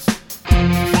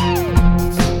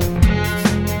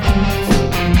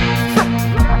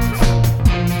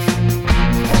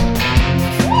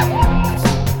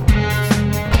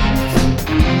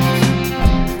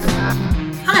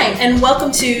and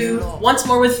welcome to Once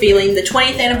More with Feeling, the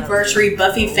 20th anniversary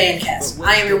Buffy Fancast.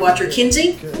 I am your watcher,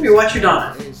 Kinsey. I'm your watcher,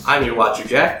 Donna. I'm your watcher,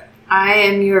 Jack. I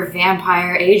am your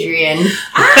vampire, Adrian.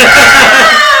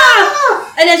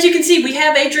 And as you can see, we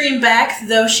have Adrian back,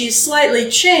 though she's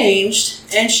slightly changed,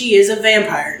 and she is a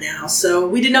vampire now. So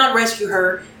we did not rescue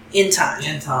her in time.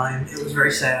 It was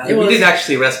very sad. We didn't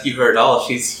actually rescue her at all.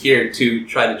 She's here to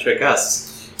try to trick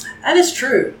us. That is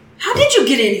true. How did you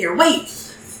get in here? Wait.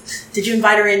 Did you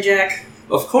invite her in, Jack?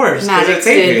 Of course, because it's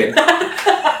Adrian.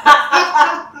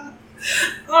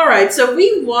 Alright, so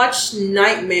we watched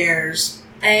Nightmares.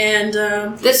 And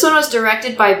this one was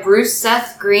directed by Bruce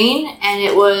Seth Green,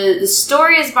 and the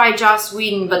story is by Joss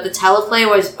Whedon, but the teleplay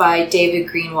was by David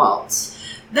Greenwald.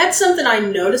 That's something I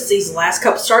noticed these last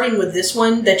couple, starting with this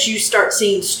one, that you start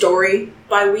seeing story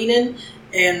by Whedon,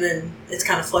 and then it's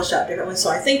kind of fleshed out differently. So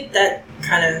I think that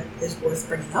kind of is worth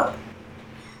bringing up.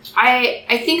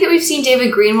 I think that we've seen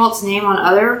David Greenwald's name on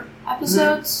other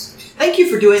episodes. Mm-hmm. Thank you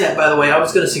for doing that, by the way. I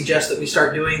was going to suggest that we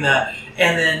start doing that,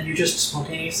 and then you just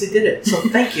spontaneously did it. So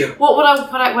thank you. Well, what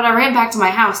I ran back to my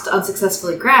house to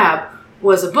unsuccessfully grab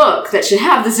was a book that should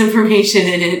have this information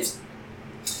in it.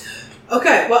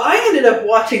 Okay, well, I ended up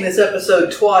watching this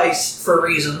episode twice for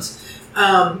reasons,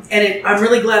 and I'm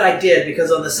really glad I did,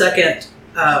 because on the second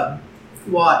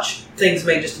watch, things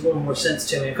made just a little more sense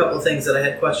to me. A couple of things that I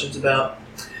had questions about.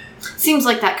 Seems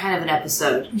like that kind of an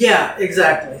episode. Yeah,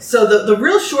 exactly. So the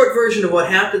real short version of what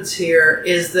happens here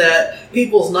is that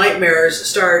people's nightmares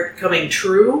start coming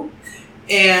true,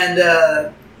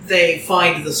 and they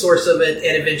find the source of it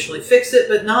and eventually fix it,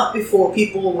 but not before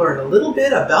people learn a little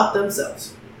bit about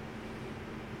themselves.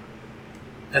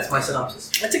 That's my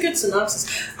synopsis. That's a good synopsis.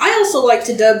 I also like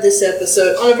to dub this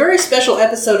episode, on a very special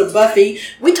episode of Buffy,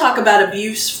 we talk about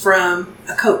abuse from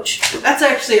a coach. That's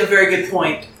actually a very good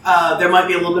point. There might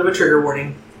be a little bit of a trigger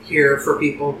warning here for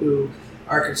people who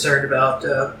are concerned about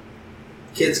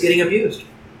kids getting abused,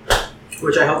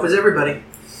 which I hope is everybody.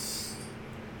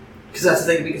 Because that's the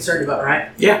thing to be concerned about, right?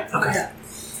 Yeah. Okay. Yeah.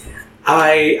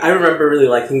 I remember really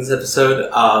liking this episode,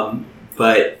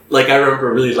 but I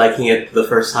remember really liking it the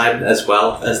first time as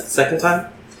well as the second time.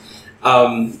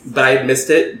 But I missed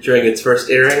it during its first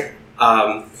airing.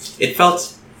 It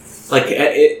felt like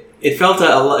it felt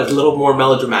a little more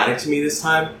melodramatic to me this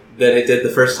time than it did the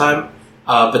first time.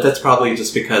 But that's probably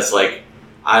just because because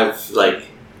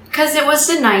it was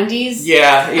the 90s.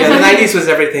 Yeah, the 90s was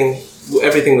everything.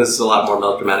 Everything was a lot more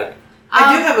melodramatic.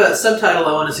 I do have a subtitle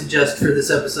I want to suggest for this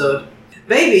episode.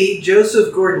 Baby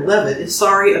Joseph Gordon-Levitt is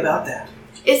sorry about that.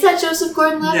 Is that Joseph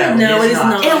Gordon-Levitt? No, it is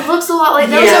not. It looks a lot like...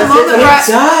 There Yes, was a moment where... It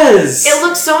does! It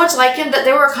looks so much like him that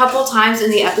there were a couple times in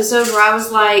the episode where I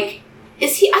was like,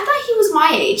 is he... I thought he was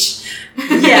my age.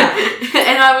 Yeah.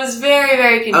 And I was very,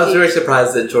 very confused. I was very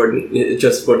surprised that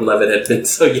Joseph Gordon-Levitt had been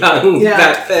so young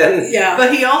back then. Yeah.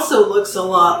 But he also looks a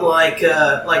lot like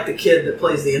the kid that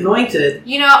plays the Anointed.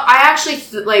 You know, I actually,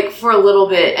 for a little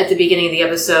bit at the beginning of the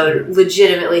episode,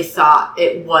 legitimately thought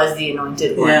it was the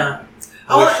Anointed one. Yeah.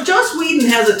 Oh, Joss Whedon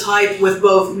has a type with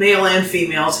both male and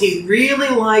females. He really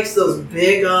likes those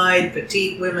big-eyed,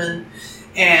 petite women,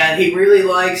 and he really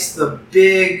likes the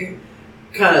big,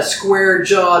 kind of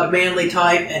square-jawed, manly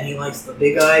type, and he likes the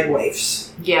big-eyed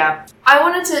waifs. Yeah. I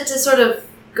wanted to sort of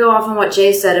go off on what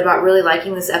Jay said about really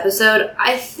liking this episode.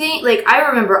 I think, I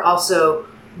remember also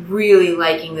really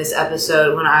liking this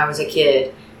episode when I was a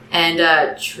kid.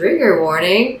 And, trigger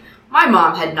warning, my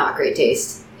mom had not great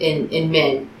taste in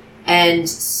men. And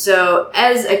so,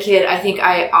 as a kid, I think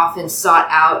I often sought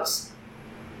out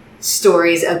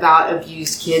stories about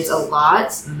abused kids a lot.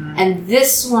 Mm-hmm. And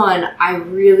this one I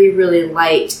really, really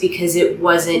liked because it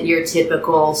wasn't your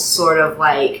typical sort of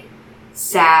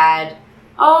sad,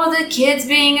 oh, the kid's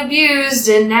being abused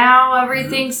and now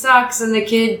everything sucks and the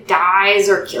kid dies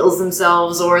or kills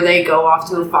themselves or they go off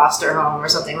to a foster home or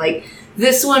something.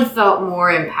 This one felt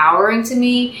more empowering to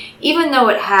me, even though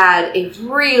it had a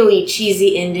really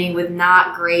cheesy ending with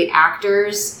not great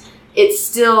actors. It's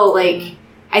still, I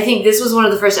think this was one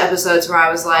of the first episodes where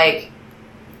I was like,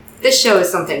 this show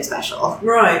is something special.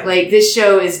 Right. This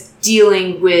show is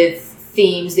dealing with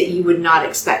themes that you would not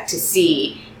expect to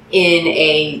see in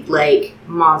a,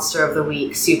 Monster of the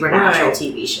Week supernatural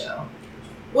TV show.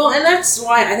 Well, and that's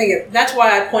why that's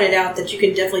why I pointed out that you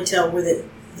can definitely tell with it,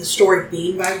 the story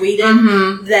being by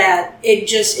Whedon, that it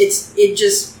just hits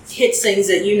things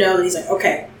that that he's like,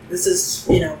 okay, this is,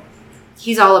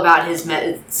 He's all about his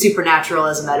supernatural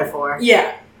as a metaphor.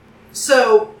 Yeah.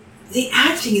 So, the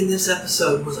acting in this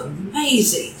episode was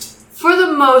amazing. For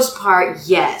the most part,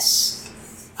 yes.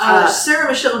 Sarah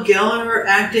Michelle Gellar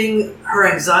acting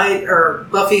her anxiety, or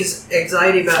Buffy's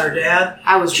anxiety about her dad.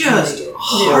 I was just really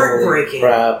heartbreaking.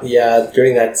 Crap. Yeah,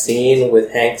 during that scene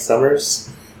with Hank Summers,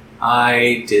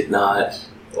 I did not.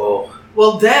 Oh.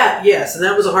 Well, that, yes, and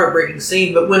that was a heartbreaking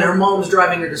scene, but when her mom's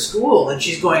driving her to school and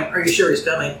she's going, are you sure he's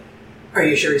coming? Are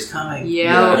you sure he's coming?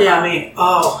 Yeah. I mean,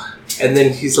 oh. And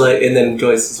then and then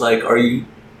Joyce is like, are you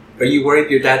worried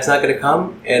your dad's not going to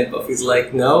come? And Buffy's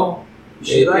like, no.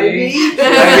 Should I be?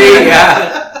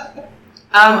 Yeah.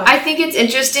 I think it's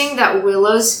interesting that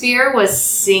Willow's fear was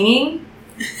singing,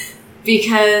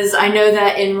 because I know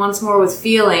that in Once More with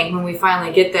Feeling, when we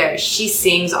finally get there, she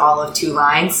sings all of 2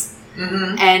 lines.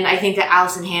 Mm-hmm. And I think that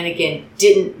Alison Hannigan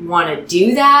didn't want to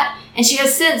do that. And she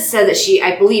has since said that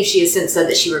I believe she has since said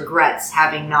that she regrets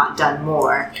having not done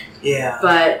more. Yeah.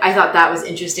 But I thought that was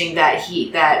interesting that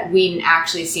Whedon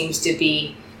actually seems to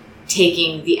be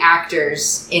taking the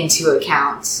actors into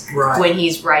account when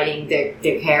he's writing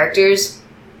their characters.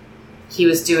 He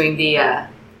was doing the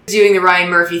Ryan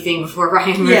Murphy thing before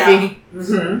Ryan Murphy. Yeah.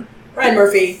 Mm-hmm. Ryan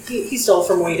Murphy, he stole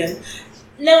from Whedon.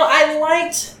 No, I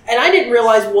liked, and I didn't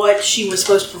realize what she was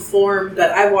supposed to perform,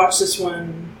 but I watched this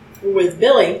one with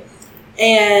Billy,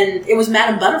 and it was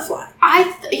Madame Butterfly. I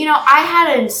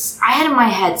had in my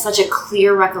head such a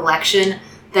clear recollection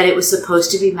that it was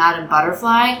supposed to be Madame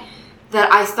Butterfly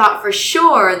that I thought for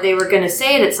sure they were going to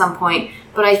say it at some point,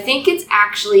 but I think it's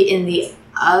actually in the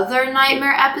other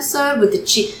Nightmare episode with the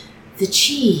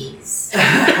cheese.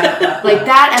 Like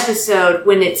that episode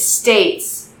when it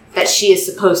states that she is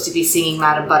supposed to be singing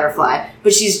Madame Butterfly,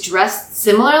 but she's dressed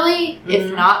similarly, if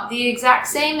not the exact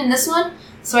same in this one.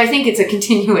 So I think it's a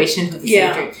continuation of the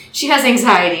same dream. She has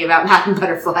anxiety about Madame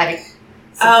Butterfly.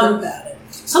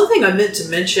 Something I meant to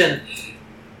mention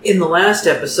in the last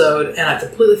episode, and I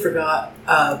completely forgot,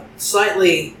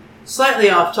 slightly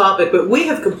off topic, but we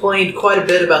have complained quite a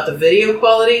bit about the video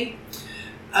quality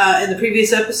in the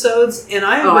previous episodes, and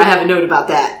I have a note about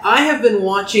that. I have been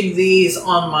watching these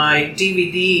on my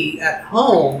DVD at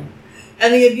home,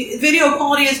 and the video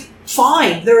quality is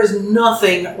fine. There is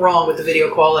nothing wrong with the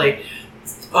video quality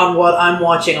on what I'm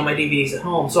watching on my DVDs at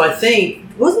home. So I think,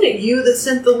 wasn't it you that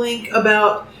sent the link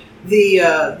about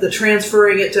the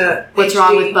transferring it to What's HD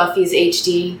wrong with Buffy's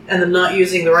HD? and them not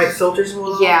using the right filters and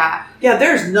whatnot? Yeah,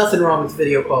 there's nothing wrong with the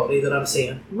video quality that I'm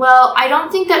seeing. Well, I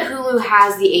don't think that Hulu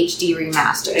has the HD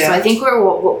remaster. Yeah. So I think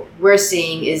what we're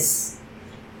seeing is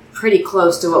pretty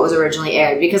close to what was originally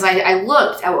aired. Because I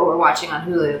looked at what we're watching on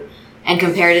Hulu and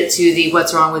compared it to the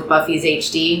What's Wrong with Buffy's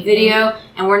HD video,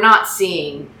 and we're not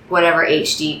seeing whatever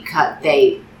HD cut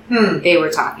they were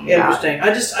talking about. Interesting.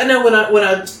 I know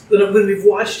when we've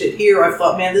watched it here, I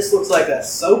thought, man, this looks like a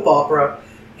soap opera,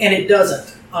 and it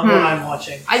doesn't on what I'm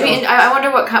watching. I mean, I wonder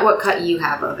what cut you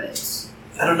have of it.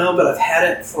 I don't know, but I've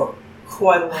had it for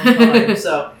quite a long time.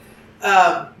 So,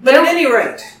 but at any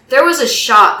rate, there was a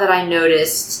shot that I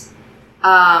noticed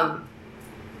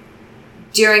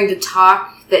during the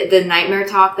talk, the nightmare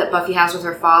talk that Buffy has with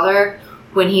her father,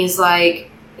 when he's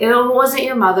like, it wasn't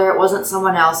your mother, it wasn't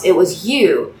someone else, it was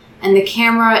you. And the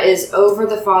camera is over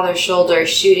the father's shoulder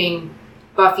shooting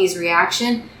Buffy's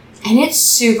reaction, and it's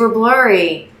super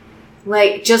blurry.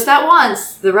 Like, just that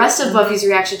once. The rest of Buffy's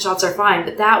reaction shots are fine,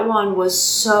 but that one was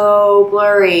so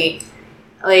blurry.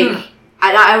 Like,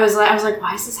 I was like,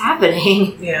 why is this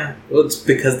happening? Yeah. Well, it's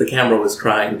because the camera was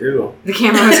crying too. The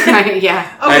camera was crying,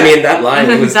 yeah. Okay. I mean, that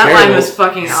line was that terrible. line was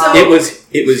fucking awful.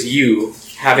 It was you,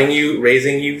 having you,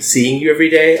 raising you, seeing you every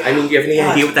day. I mean, do you have any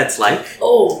idea what that's like?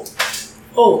 Oh,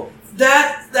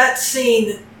 that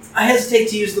scene, I hesitate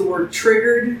to use the word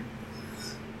triggered,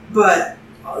 but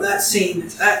that scene,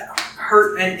 that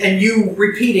hurt, and you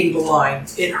repeating the line,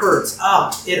 it hurts.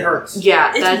 It hurts.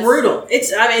 Yeah, it's brutal.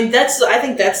 I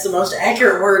think that's the most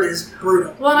accurate word, is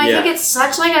brutal. Well, and I think it's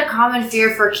such like a common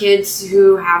fear for kids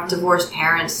who have divorced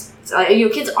parents.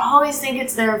 Kids always think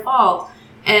it's their fault,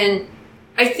 and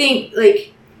I think,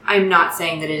 like, I'm not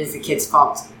saying that it is the kid's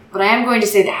fault, but I am going to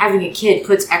say that having a kid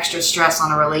puts extra stress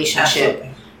on a relationship. Absolutely.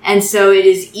 And so it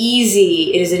is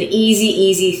an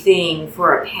easy thing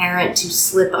for a parent to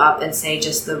slip up and say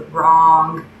just the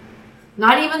wrong,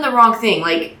 not even the wrong thing,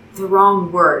 like the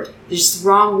wrong word. There's just the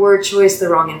wrong word choice, the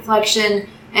wrong inflection,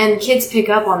 and kids pick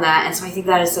up on that. And so I think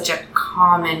that is such a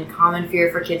common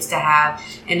fear for kids to have,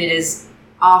 and it is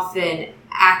often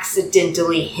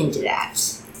accidentally hinted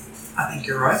at. I think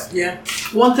you're right. Yeah.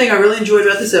 One thing I really enjoyed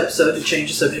about this episode, to change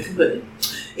the subject completely,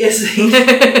 is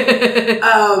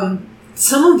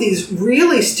some of these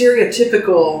really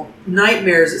stereotypical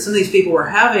nightmares that some of these people were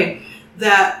having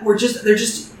that they're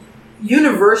just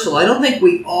universal. I don't think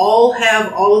we all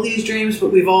have all of these dreams,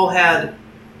 but we've all had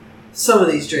some of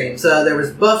these dreams. There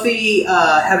was Buffy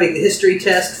having the history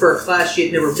test for a class she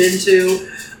had never been to.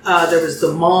 There was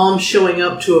the mom showing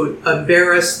up to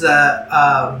embarrass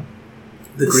the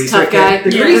greaser tough guy.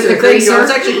 The Yeah, greaser. the Thank you. I greaser.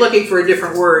 was actually looking for a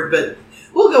different word, but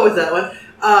we'll go with that one.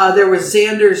 There was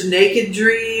Xander's naked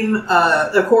dream.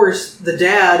 Of course, the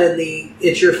dad and the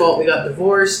 "It's your fault we got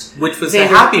divorced." Which was Xander. a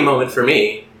happy moment for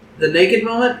me. The naked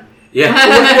moment. Yeah. We're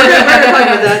going to talk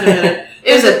about that in a minute.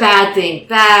 It was a bad thing.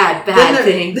 Bad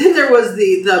thing. Then there was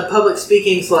the public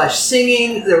speaking /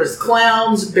 singing. There was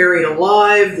clowns buried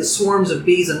alive. The swarms of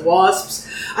bees and wasps.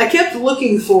 I kept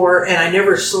looking for, and I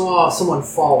never saw someone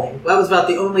falling. That was about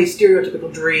the only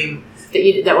stereotypical dream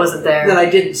That wasn't there. that I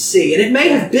didn't see. And it may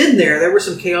have been there. There were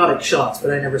some chaotic shots,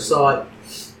 but I never saw it.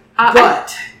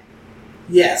 But,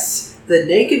 yes, the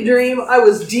naked dream, I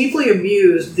was deeply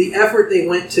amused the effort they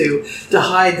went to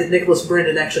hide that Nicholas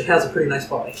Brendan actually has a pretty nice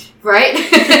body. Right?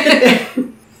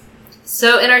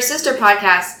 So in our sister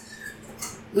podcast,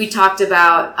 we talked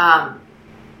about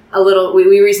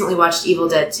we recently watched Evil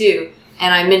Dead 2,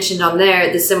 and I mentioned on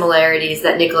there the similarities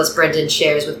that Nicholas Brendan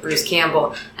shares with Bruce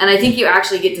Campbell. And I think you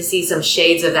actually get to see some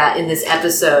shades of that in this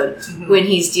episode when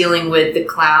he's dealing with the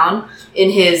clown in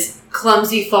his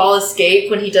clumsy fall escape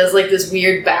when he does like this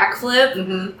weird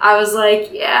backflip. I was like,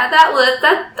 yeah,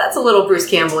 that's a little Bruce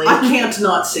Campbell-y. I can't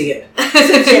not see it.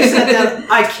 Since you said that,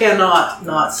 I cannot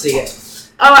not see it.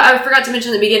 Oh, I forgot to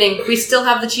mention in the beginning, we still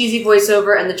have the cheesy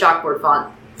voiceover and the chalkboard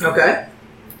font. Okay.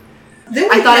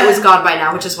 I thought it was gone by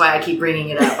now, which is why I keep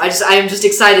bringing it up. I am just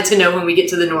excited to know when we get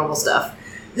to the normal stuff.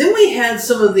 Then we had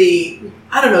some of the,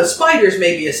 I don't know, spiders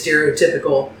may be a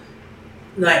stereotypical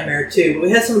nightmare too, but we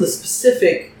had some of the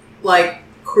specific, like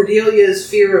Cordelia's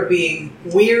fear of being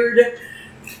weird.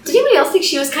 Did anybody else think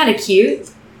she was kind of cute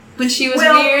when she was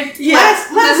weird? Yeah.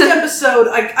 Last episode,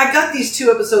 I got these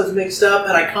two episodes mixed up,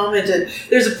 and I commented,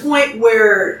 there's a point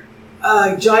where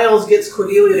Giles gets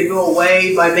Cordelia to go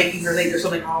away by making her think there's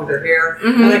something wrong with her hair.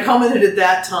 And I commented at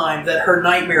that time that her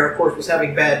nightmare, of course, was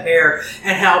having bad hair,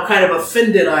 and how kind of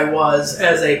offended I was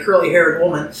as a curly-haired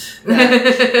woman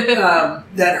that,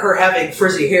 that her having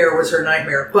frizzy hair was her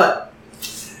nightmare. But,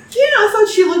 yeah, I thought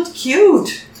she looked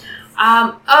cute.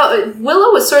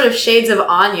 Willow was sort of shades of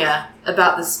Anya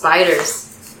about the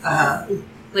spiders.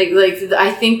 Like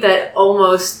I think that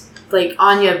almost, like,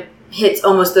 Anya hits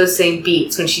almost those same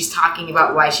beats when she's talking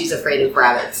about why she's afraid of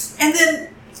rabbits. And then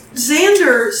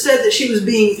Xander said that she was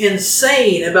being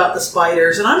insane about the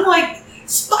spiders, and I'm like,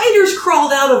 spiders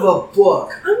crawled out of a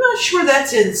book. I'm not sure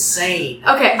that's insane.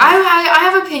 Okay, I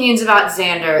have opinions about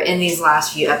Xander in these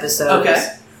last few episodes.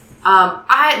 Okay.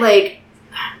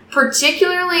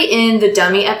 Particularly in the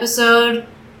dummy episode,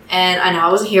 and I know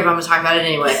I wasn't here, but I'm going to talk about it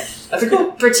anyway. That's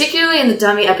cool. Particularly in the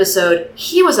dummy episode,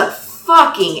 he was a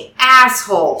fucking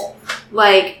asshole.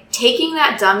 Like, taking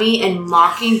that dummy and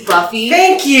mocking Buffy.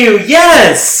 Thank you.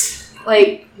 Yes.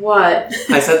 Like, what?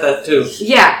 I said that too.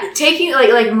 Yeah, taking,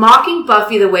 like mocking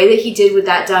Buffy the way that he did with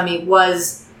that dummy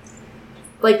was,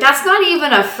 like, that's not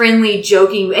even a friendly,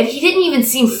 joking, and he didn't even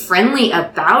seem friendly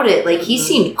about it. Like, he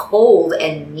seemed cold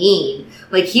and mean.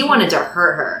 Like, he wanted to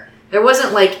hurt her. There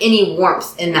wasn't, like, any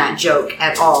warmth in that joke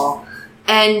at all.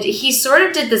 And he sort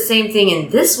of did the same thing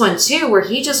in this one, too, where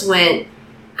he just went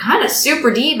kind of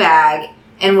super D-bag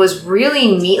and was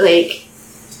really mean, like...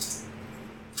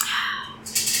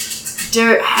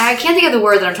 I can't think of the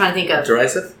word that I'm trying to think of.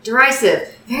 Derisive?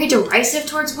 Derisive. Very derisive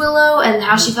towards Willow and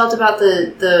how she felt about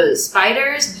the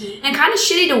spiders. And kind of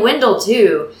shitty to Wendell,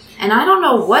 too. And I don't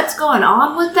know what's going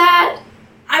on with that.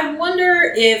 I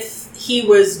wonder if he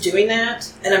was doing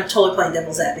that, and I'm totally playing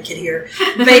devil's advocate here,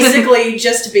 basically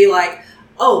just to be like,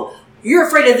 oh, you're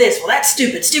afraid of this. Well, that's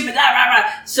stupid, blah, blah, blah.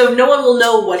 So no one will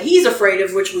know what he's afraid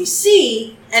of, which we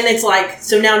see, and it's like,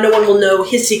 so now no one will know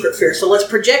his secret fear. So let's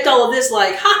project all of this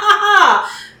like, ha, ha,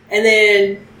 ha, and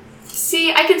then...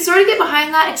 See, I can sort of get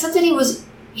behind that, except that he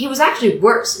was actually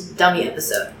worse in the dummy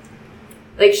episode.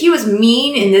 Like, he was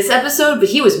mean in this episode, but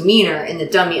he was meaner in the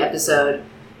dummy episode.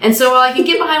 And so while I can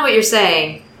get behind what you're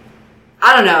saying,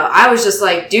 I don't know. I was just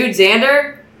like, dude,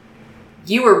 Xander,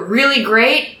 you were really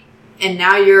great, and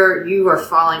now you are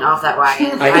falling off that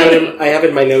wagon. I have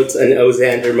in my notes an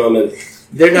Xander moment.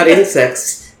 They're not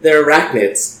insects. They're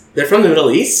arachnids. They're from the Middle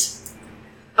East.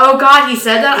 Oh, God, he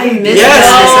said that? I missed Yes,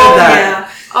 that. he said that.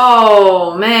 Yeah.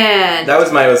 Oh, man. That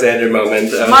was my Xander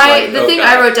moment. The thing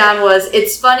I wrote down was,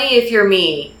 it's funny if you're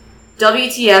me.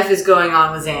 WTF is going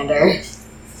on with Xander.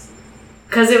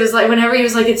 Because it was like, whenever he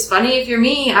was like, it's funny if you're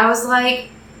me, I was like,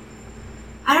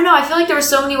 I don't know, I feel like there were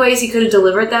so many ways he could have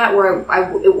delivered that where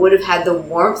it would have had the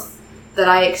warmth that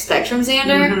I expect from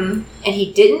Xander, and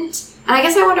he didn't. And I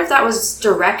guess I wonder if that was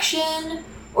direction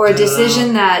or a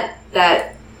decision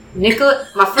that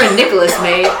my friend Nicholas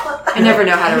made. I never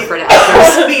know how to refer to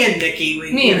actors. Me and Nikki.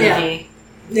 Me and Nikki.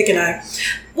 Nick and I.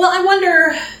 Well, I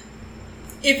wonder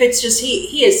if it's just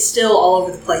he is still all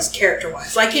over the place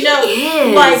character-wise. Like, He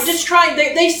is. like, just trying,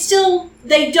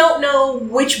 they don't know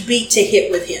which beat to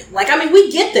hit with him. Like, I mean,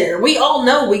 we get there. We all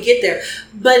know we get there.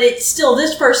 But it's still,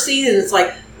 this first season, it's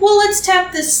like, well, let's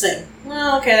tap this thing.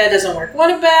 Well, okay, that doesn't work.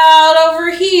 What about over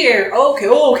here?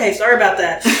 Okay, sorry about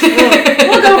that.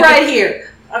 We'll go right here.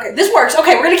 Okay, this works.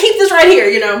 Okay, we're going to keep this right here,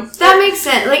 That makes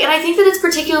sense. Like, and I think that it's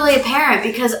particularly apparent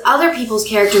because other people's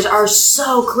characters are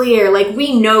so clear. Like,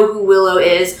 we know who Willow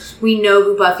is. We know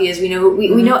who Buffy is. We know we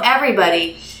know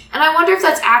everybody. And I wonder if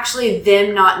that's actually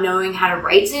them not knowing how to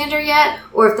write Xander yet,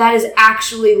 or if that is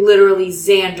actually literally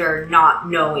Xander not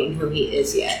knowing who he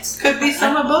is yet. Could be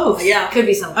some of both. Yeah. Could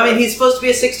be some of I mean, both. he's supposed to be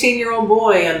a 16-year-old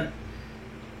boy, and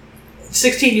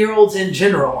 16-year-olds in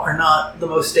general are not the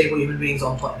most stable human beings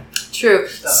on the planet. True.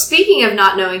 Speaking of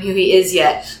not knowing who he is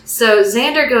yet, so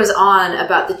Xander goes on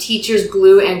about the teacher's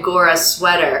blue Angora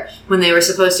sweater when they were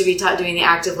supposed to be doing the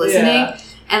active listening. Yeah.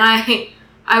 And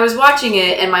I was watching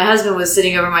it, and my husband was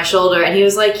sitting over my shoulder, and he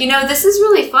was like, this is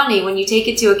really funny when you take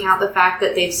into account the fact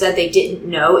that they've said they didn't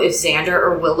know if Xander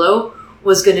or Willow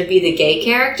was going to be the gay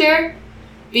character.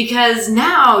 Because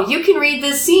now you can read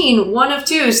this scene one of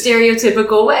two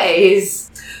stereotypical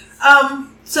ways.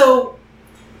 So,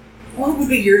 what would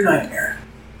be your nightmare?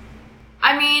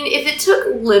 I mean, if it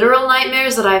took literal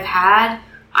nightmares that I've had,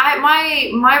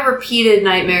 my repeated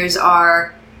nightmares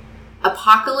are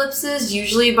apocalypses,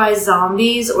 usually by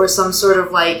zombies or some sort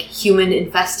of like human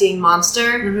infesting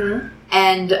monster, Mm-hmm.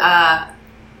 and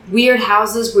weird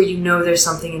houses where there's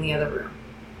something in the other room.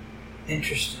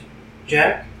 Interesting.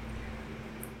 Jack?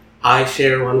 I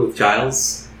share one with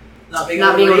Giles. Not being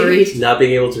Not able being able to read. Not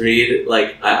being able to read,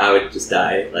 like, I would just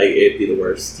die. Like, it'd be the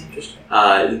worst. Interesting.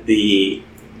 I've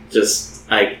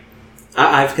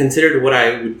considered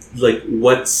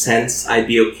what sense I'd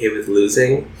be okay with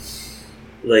losing,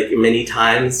 like, many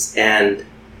times, and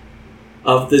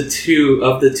of the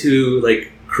two,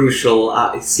 like, crucial,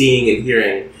 seeing and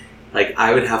hearing, like,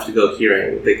 I would have to go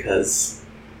hearing, because,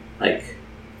 like,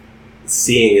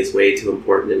 seeing is way too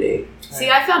important to me. See,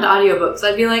 I found audiobooks.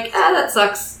 I'd be like, that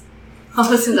sucks. I'll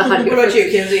listen to audiobooks. What about you,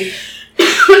 Kinsey?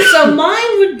 So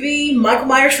mine would be Michael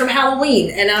Myers from Halloween,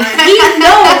 and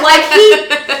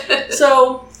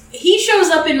so he shows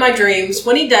up in my dreams.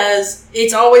 When he does,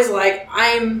 it's always like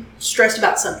I'm stressed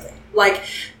about something. Like,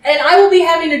 and I will be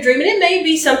having a dream, and it may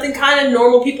be something kind of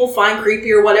normal people find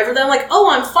creepy or whatever that I'm like, oh,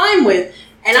 I'm fine with.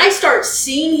 And I start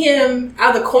seeing him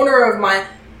out of the corner of my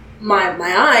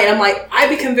eye, and I'm like, I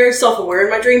become very self-aware in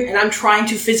my dream, and I'm trying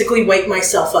to physically wake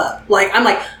myself up. Like, I'm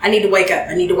like, I need to wake up,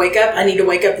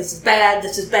 this is bad,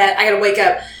 I gotta wake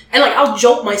up. And like, I'll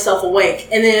jolt myself awake,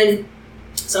 and then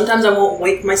sometimes I won't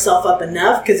wake myself up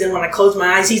enough, because then when I close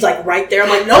my eyes, he's like right there. I'm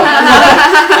like, nope, I'm not.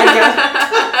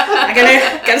 I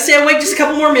gotta stay awake just a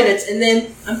couple more minutes, and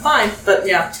then I'm fine. But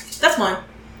yeah, that's mine.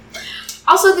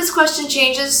 Also, this question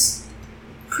changes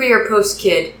pre or post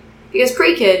kid. Because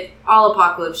pre-kid, all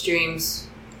apocalypse dreams,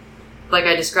 like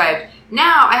I described.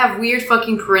 Now, I have weird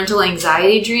fucking parental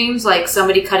anxiety dreams, like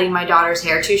somebody cutting my daughter's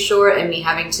hair too short and me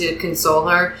having to console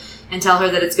her and tell her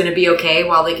that it's going to be okay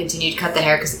while they continue to cut the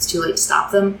hair because it's too late to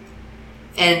stop them.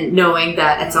 And knowing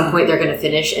that at some point they're going to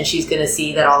finish and she's going to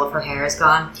see that all of her hair is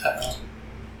gone.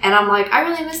 And I'm like, I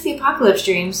really miss the apocalypse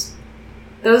dreams.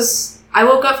 I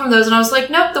woke up from those and I was like,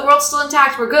 nope, the world's still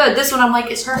intact, we're good. This one I'm like,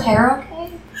 is her hair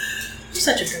okay? You're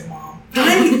such a good mom.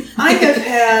 I have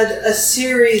had a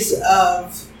series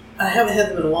of, I haven't had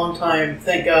them in a long time,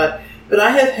 thank God, but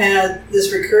I have had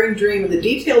this recurring dream, and the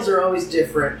details are always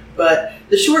different, but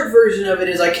the short version of it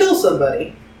is I kill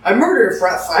somebody, I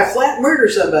flat murder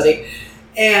somebody,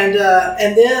 and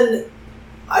then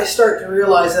I start to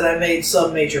realize that I made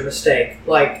some major mistake.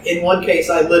 Like, in one case,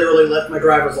 I literally left my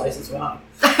driver's license behind.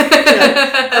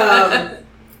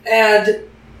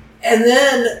 And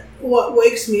then what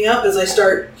wakes me up is I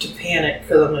start to panic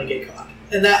because I'm going to get caught,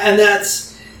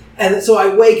 and so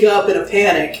I wake up in a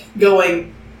panic,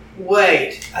 going,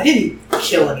 "Wait, I didn't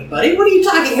kill anybody. What are you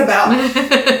talking about?"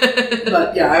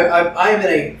 But yeah, I am in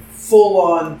a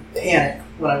full-on panic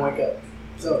when I wake up.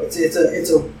 So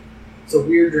it's a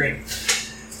weird dream.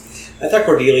 I thought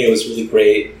Cordelia was really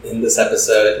great in this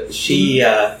episode. She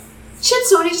had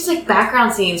so many just like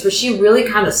background scenes where she really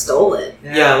kind of stole it.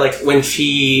 Yeah, like when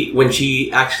she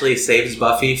actually saves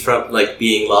Buffy from like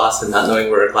being lost and not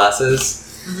knowing where her class is.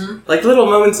 Mm-hmm. Like little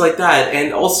moments like that.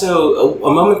 And also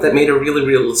a moment that made her really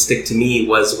realistic to me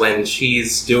was when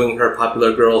she's doing her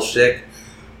popular girl shtick.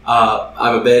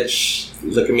 I'm a bitch,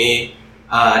 look at me.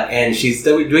 and she's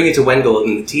doing it to Wendell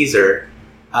in the teaser.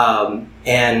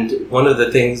 And one of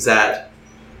the things that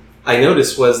I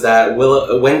noticed was that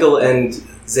Wendell and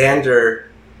Xander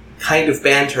kind of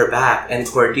banter back, and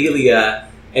Cordelia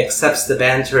accepts the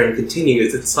banter and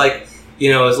continues. It's like,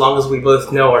 as long as we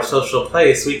both know our social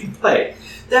place, we can play.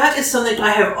 That is something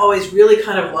I have always really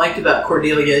kind of liked about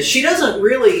Cordelia. She doesn't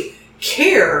really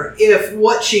care if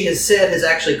what she has said has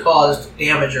actually caused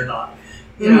damage or not.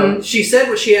 She said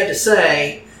what she had to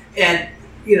say, and,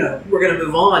 we're going to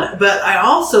move on. But I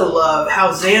also love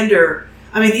how Xander,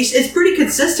 it's pretty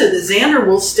consistent that Xander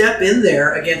will step in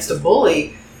there against a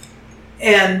bully.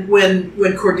 And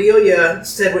when Cordelia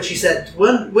said what she said to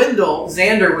Wendell,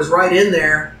 Xander was right in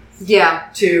there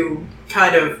to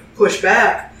kind of push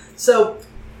back. So,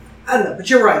 I don't know, but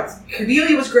you're right.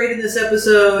 Cordelia was great in this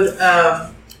episode.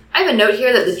 I have a note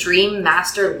here that the Dream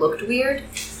Master looked weird.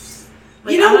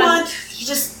 You know what? He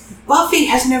just... Buffy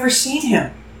has never seen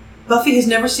him. Buffy has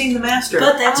never seen the Master.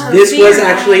 But that's her This fear. was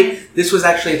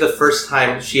actually the first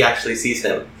time she actually sees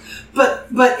him. But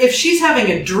if she's having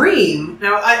a dream,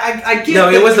 now I get No,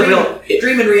 it was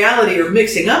dream and reality are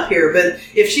mixing up here, but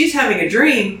if she's having a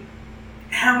dream,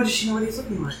 how does she know what he's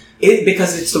looking like?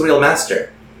 Because it's the real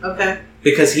Master. Okay.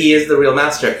 Because he is the real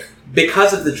Master.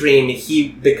 Because of the dream,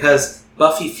 because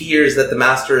Buffy fears that the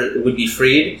Master would be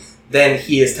freed, then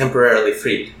he is temporarily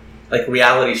freed. Like,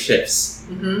 reality shifts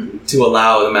to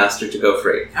allow the Master to go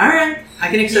free. All right. I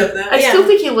can accept that. I still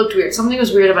think he looked weird. Something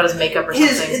was weird about his makeup or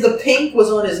something. The pink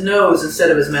was on his nose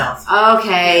instead of his mouth.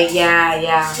 Okay,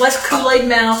 yeah. Less Kool-Aid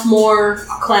mouth, more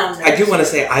clown nose. I do want to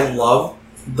say, I love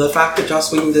the fact that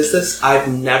Joss Whedon does this. I've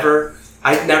never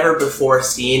before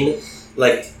seen,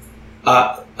 like,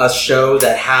 a show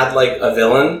that had, like, a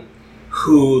villain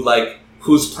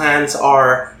whose plans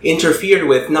are interfered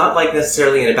with, not like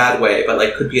necessarily in a bad way, but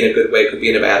like could be in a good way, could be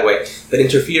in a bad way, but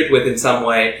interfered with in some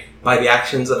way by the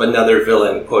actions of another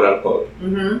villain, quote unquote.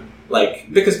 Mm-hmm.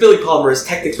 Like, because Billy Palmer is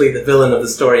technically the villain of the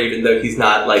story, even though he's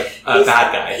not like a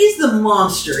bad guy. He's the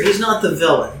monster. He's not the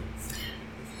villain.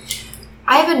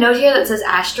 I have a note here that says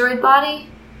asteroid body.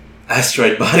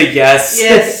 Asteroid body, yes.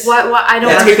 Yes. What? I don't.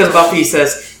 That's because Buffy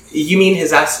says, you mean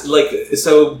his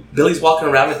so Billy's walking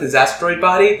around with his asteroid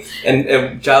body,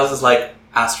 and Giles is like,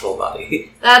 astral body.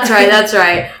 That's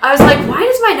right. I was like, why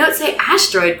does my note say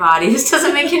asteroid body? This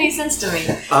doesn't make any sense to me.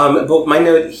 But my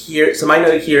note here is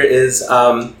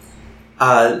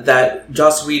that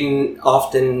Joss Whedon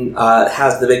often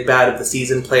has the big bad of the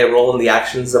season play a role in the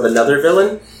actions of another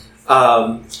villain.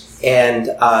 And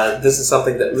this is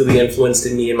something that really influenced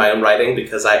me in my own writing,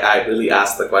 because I really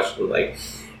asked the question, like,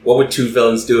 what would two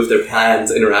villains do if their plans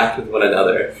interact with one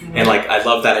another? Mm-hmm. And like, I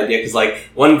love that idea, because like,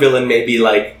 one villain may be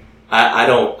like, I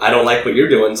don't like what you're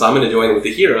doing, so I'm going to join with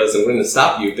the heroes and we're going to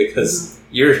stop you because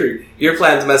your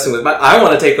plan's messing with I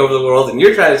want to take over the world and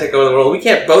you're trying to take over the world. We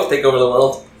can't both take over the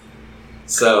world.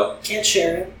 So can't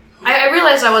share it. I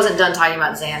realized I wasn't done talking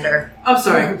about Xander. I'm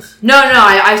sorry. No,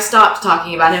 I stopped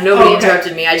talking about him. Nobody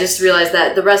interrupted me. I just realized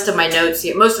that the rest of my notes,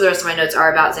 most of the rest of my notes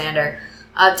are about Xander.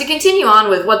 To continue on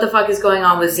with what the fuck is going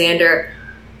on with Xander,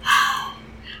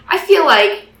 I feel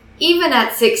like even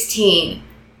at 16,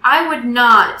 I would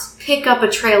not pick up a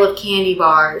trail of candy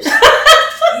bars.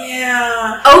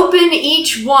 Yeah. Open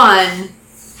each one,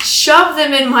 shove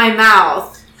them in my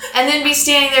mouth, and then be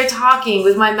standing there talking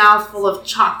with my mouth full of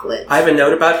chocolate. I have a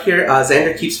note about here.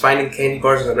 Xander keeps finding candy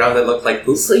bars on the ground that look like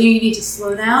poop. So you need to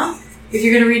slow down if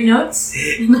you're going to read notes.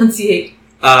 Enunciate.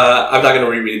 I'm not going to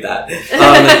reread that.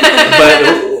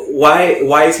 But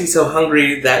why is he so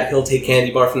hungry that he'll take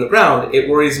candy bar from the ground? It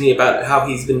worries me about how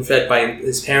he's been fed by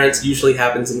his parents. Usually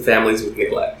happens in families with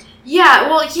neglect. Yeah,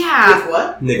 well, yeah. With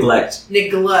what? Neglect.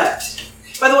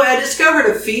 By the way, I discovered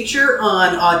a feature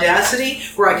on Audacity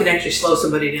where I can actually slow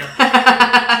somebody down.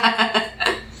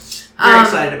 Very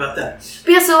excited about that.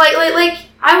 But yeah, so like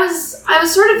I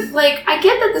was sort of like, I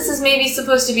get that this is maybe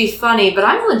supposed to be funny, but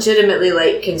I'm legitimately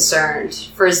like concerned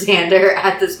for Xander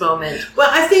at this moment. Well,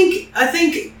 I think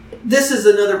this is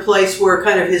another place where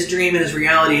kind of his dream and his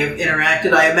reality have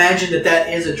interacted. I imagine that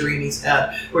is a dream he's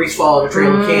had where he's followed a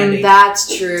trail of candy.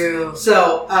 That's true.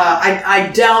 So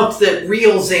I doubt that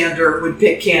real Xander would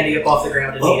pick candy up off the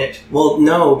ground and eat it. Well,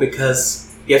 no,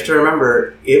 because you have to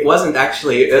remember, it wasn't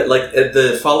actually,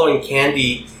 the following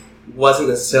candy wasn't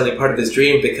necessarily part of his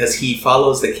dream, because he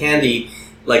follows the candy,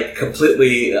 like,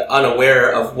 completely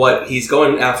unaware of what he's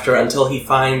going after until he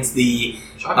finds the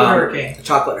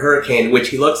chocolate hurricane, which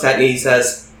he looks at and he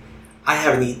says, I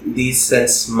haven't eaten these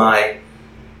since my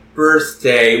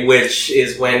birthday, which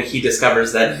is when he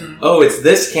discovers that, it's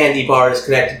this candy bar is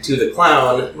connected to the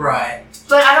clown. Right.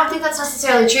 But I don't think that's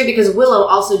necessarily true because Willow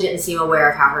also didn't seem aware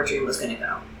of how her dream was going to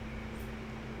go.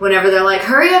 Whenever they're like,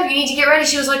 hurry up, you need to get ready,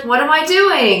 she was like, what am I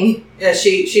doing? Yeah,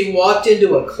 she walked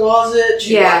into a closet,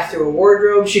 she walked through a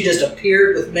wardrobe, she just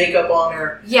appeared with makeup on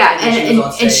her. Yeah,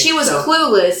 and she was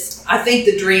clueless. I think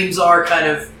the dreams are kind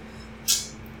of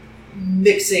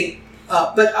mixing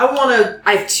up. But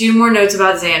I have 2 more notes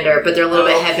about Xander, but they're a little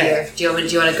bit heavier. Do you want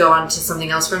to go on to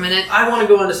something else for a minute? I want to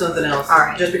go on to something else. All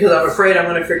right. Just because I'm afraid I'm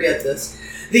going to forget this.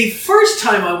 The first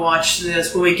time I watched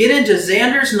this, when we get into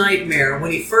Xander's nightmare,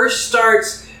 when he first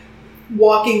starts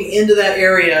walking into that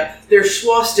area, their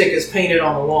swastika is painted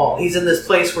on the wall. He's in this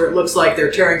place where it looks like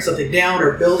they're tearing something down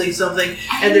or building something.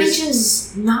 And it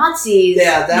mentions Nazis.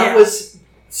 Yeah, that was...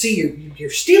 See, you're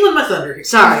stealing my thunder here.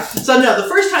 Sorry. So no, the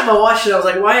first time I watched it, I was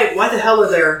like, why the hell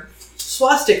are there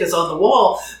swastikas on the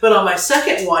wall? But on my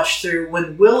second watch through,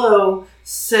 when Willow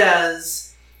says,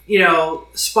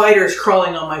 spiders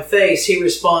crawling on my face, he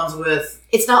responds with...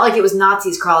 It's not like it was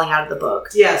Nazis crawling out of the book.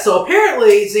 Yeah, so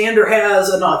apparently Xander has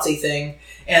a Nazi thing,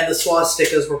 and the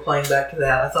swastikas were playing back to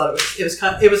that. I thought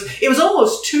it was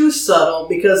almost too subtle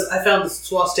because I found the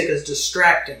swastikas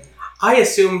distracting. I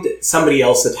assumed somebody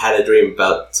else had a dream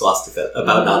about swastika,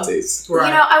 about Nazis.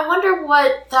 Right. I wonder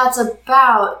what that's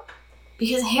about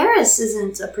because Harris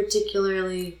isn't a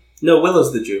particularly... No,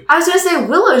 Willow's the Jew. I was going to say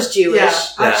Willow's Jewish. Yeah.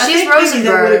 I She's think Rosenberg. maybe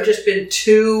that would have just been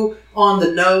too on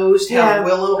the nose to have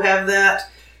Willow have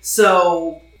that.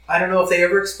 So I don't know if they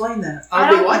ever explain that.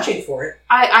 I'll be watching for it.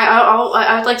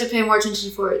 I'd like to pay more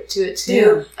attention to it too.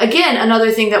 Yeah. Again,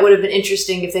 another thing that would have been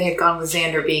interesting if they had gone with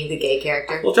Xander being the gay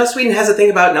character. Well, Joss Whedon has a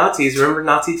thing about Nazis. Remember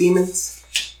Nazi demons?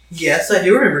 Yes, I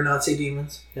do remember Nazi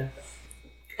demons. Yeah.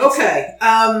 Okay.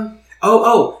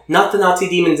 Not the Nazi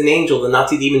demons in Angel, the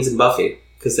Nazi demons in Buffy.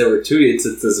 Because there were 2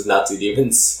 instances of Nazi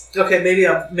demons. Okay, maybe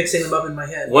I'm mixing them up in my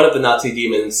head. One of the Nazi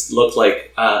demons looked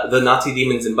like... the Nazi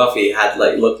demons in Buffy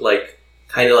looked like...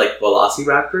 kind of like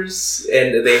velociraptors.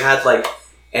 And they had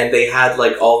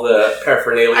all the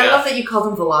paraphernalia. I love that you call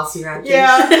them velociraptors.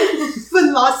 Yeah.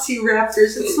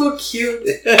 Velociraptors. It's so cute.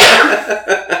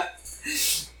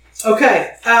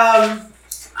 Okay.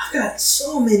 I've got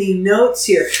so many notes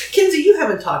here. Kinsey, you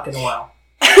haven't talked in a while.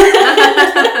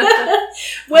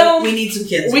 Well, we need some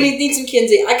Kinsey. We need some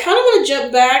Kinsey. I kind of want to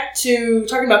jump back to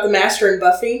talking about the Master and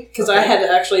Buffy because I had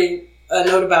actually a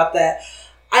note about that.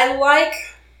 I like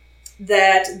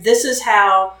that this is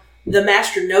how the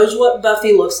Master knows what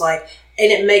Buffy looks like,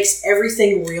 and it makes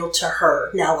everything real to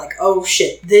her. Now, like, oh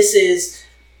shit, this is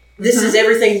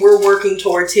everything we're working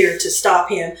towards here to stop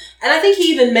him. And I think he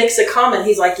even makes a comment.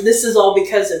 He's like, this is all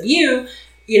because of you,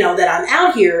 that I'm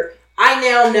out here. I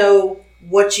now know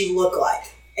what you look like.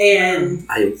 And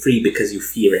I am free because you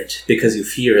fear it. Because you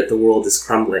fear it, the world is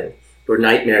crumbling. Your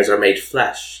nightmares are made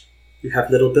flesh. You have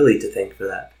little Billy to thank for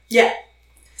that. Yeah.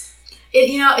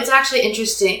 It's actually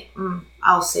interesting.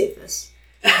 I'll save this.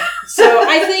 So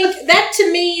I think that,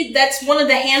 to me, that's one of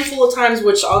the handful of times,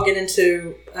 which I'll get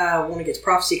into when we get to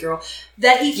Prophecy Girl,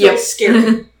 that he feels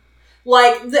scary.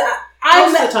 Like,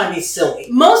 most of the time he's silly.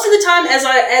 Most of the time, as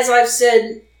I've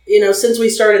said, since we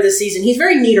started this season, he's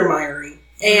very Niedermeyer-y.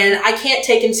 And I can't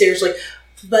take him seriously.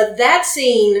 But that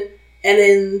scene, and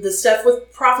then the stuff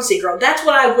with Prophecy Girl, that's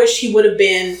what I wish he would have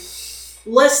been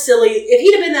less silly. If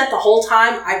he'd have been that the whole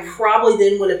time, I probably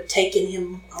then would have taken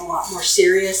him a lot more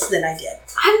serious than I did.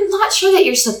 I'm not sure that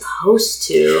you're supposed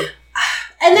to.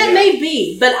 And that may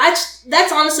be, but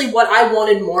that's honestly what I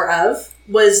wanted more of,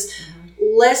 was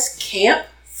less camp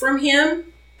from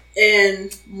him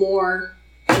and more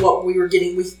what we were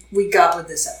getting, we got with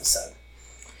this episode.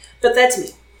 But that's me.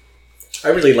 I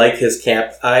really like his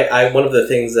camp. I one of the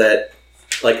things that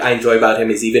I enjoy about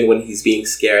him is even when he's being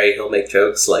scary, he'll make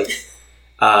jokes like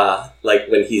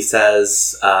when he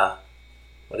says,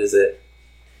 what is it?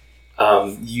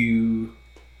 A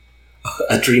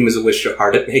dream is a wish your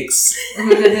heart it makes.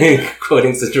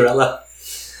 Quoting Cinderella.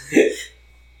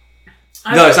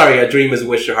 A dream is a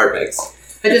wish your heart makes.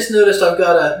 I just noticed I've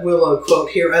got a Willow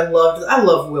quote here. I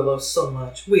love Willow so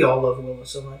much. We all love Willow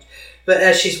so much. But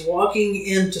as she's walking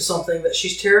into something that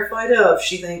she's terrified of,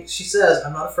 she says,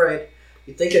 I'm not afraid.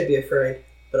 You'd think I'd be afraid,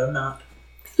 but I'm not.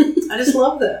 I just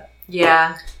love that.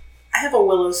 Yeah. I have a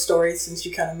Willow story since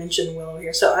you kind of mentioned Willow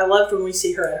here. So I loved when we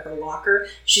see her at her locker.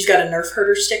 She's got a Nerf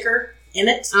Herder sticker in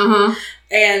it. Uh-huh.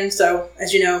 And so,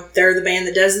 as you know, they're the band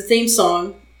that does the theme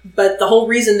song. But the whole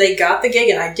reason they got the gig,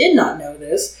 and I did not know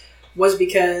this, was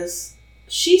because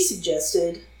she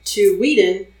suggested to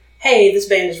Whedon, hey, this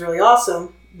band is really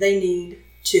awesome. You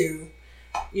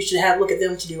should look at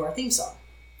them to do our theme song.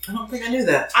 I don't think I knew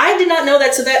that. I did not know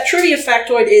that. So that trivia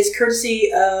factoid is courtesy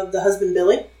of the husband,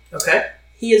 Billy. Okay.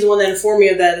 he is the one that informed me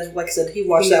of that. As like I said, he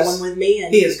watched that one with me,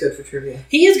 and he is good for trivia.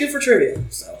 He is good for trivia.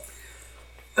 So,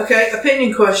 okay,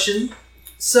 opinion question.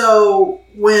 So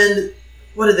what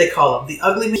did they call him? The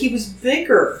ugly man. He was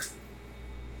bigger.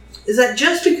 Is that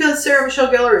just because Sarah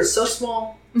Michelle Gellar is so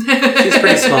small? She's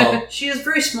pretty small. She is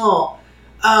very small.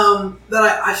 But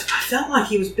I felt like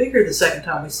he was bigger the second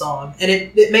time we saw him, and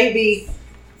it may be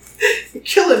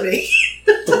killing me.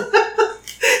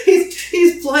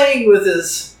 he's playing with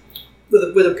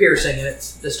a piercing, and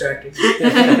it's distracting.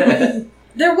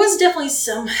 there was definitely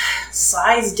some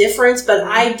size difference, but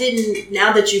I didn't.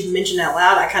 Now that you've mentioned out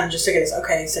loud, I kind of just took it as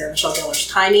okay. Sarah Michelle Gellar's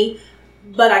tiny,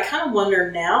 but I kind of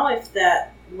wonder now if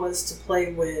that was to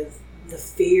play with the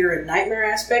fear and nightmare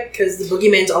aspect, because the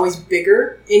boogeyman's always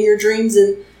bigger in your dreams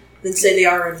than say they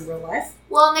are in real life.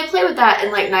 Well, and they play with that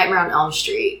in like Nightmare on Elm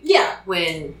Street. Yeah.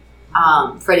 When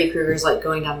Freddy Krueger's like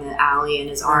going down the alley and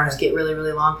his arms get really,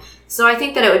 really long. So I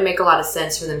think that it would make a lot of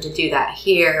sense for them to do that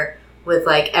here with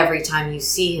like every time you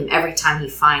see him, every time he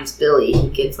finds Billy, he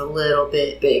gets a little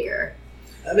bit bigger.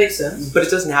 That makes sense. But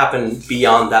it doesn't happen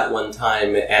beyond that one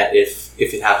time, if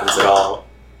it happens at all.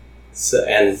 So,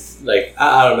 and like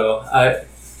I don't know,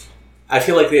 I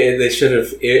feel like they should have,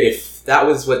 if that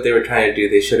was what they were trying to do,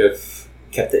 they should have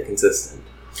kept it consistent.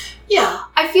 Yeah,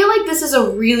 I feel like this is a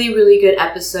really, really good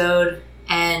episode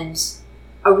and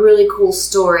a really cool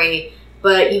story,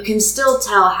 but you can still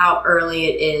tell how early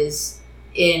it is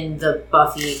in the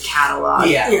Buffy catalog.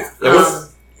 Yeah.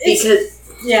 Because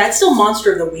it's still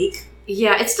Monster of the Week.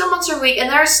 Yeah, it's still Monster of the Week, and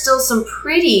there are still some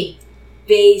pretty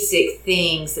basic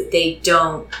things that they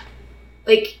don't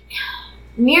like.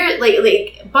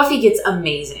 Buffy gets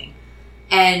amazing,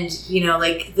 and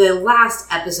like the last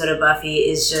episode of Buffy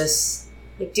is just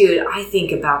like, dude, I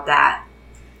think about that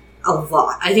a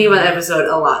lot. I think about that episode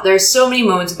a lot. There's so many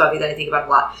moments of Buffy that I think about a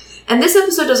lot, and this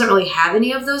episode doesn't really have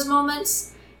any of those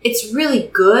moments. It's really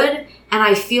good, and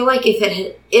I feel like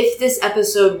if this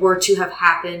episode were to have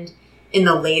happened in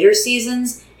the later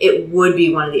seasons, it would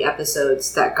be one of the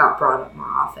episodes that got brought up more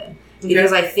often.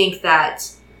 Because I think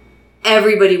that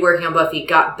everybody working on Buffy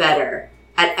got better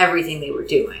at everything they were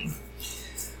doing.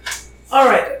 All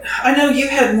right. I know you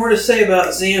had more to say about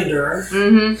Xander.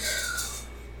 Mm-hmm.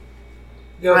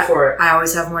 Go for it. I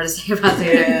always have more to say about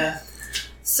Xander. Yeah.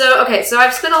 So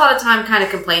I've spent a lot of time kind of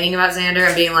complaining about Xander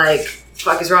and being like, what the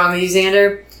fuck is wrong with you,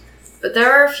 Xander? But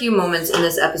there are a few moments in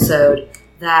this episode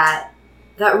that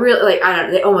really, like, I don't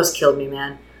know, they almost killed me,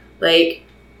 man. Like,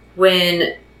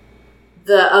 when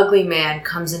the ugly man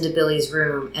comes into Billy's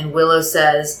room and Willow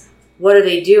says, what are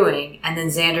they doing? And then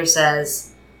Xander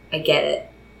says, I get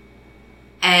it.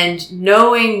 And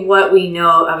knowing what we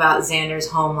know about Xander's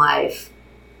home life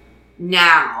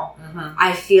now,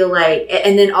 I feel like,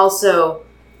 and then also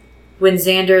when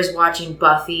Xander's watching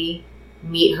Buffy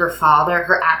meet her father,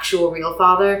 her actual real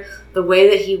father, the way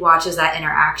that he watches that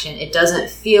interaction, it doesn't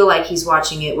feel like he's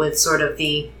watching it with sort of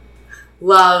the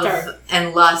love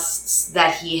and lusts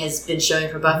that he has been showing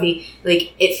for Buffy.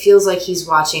 Like, it feels like he's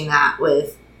watching that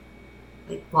with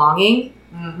like longing.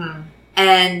 Mm-hmm.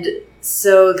 And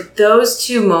so those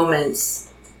two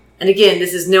moments, and again,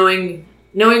 this is knowing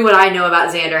what I know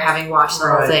about Xander, having watched the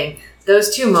whole thing,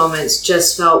 those two moments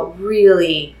just felt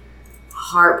really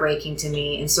heartbreaking to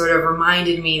me and sort of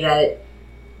reminded me that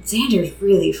Xander's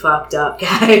really fucked up,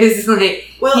 guys.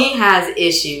 Like, he has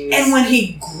issues. And when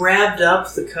he grabbed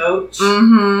up the coach,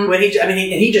 when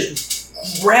he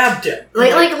just grabbed him,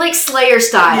 like Slayer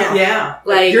style. Yeah,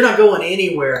 like you're not going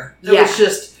anywhere.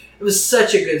 It was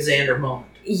such a good Xander moment.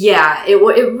 Yeah, it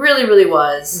really, really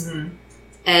was. Mm-hmm.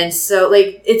 And so,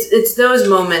 like, it's those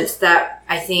moments that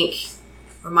I think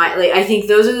I think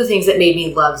those are the things that made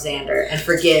me love Xander and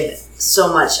forgive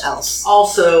so much else.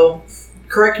 Also,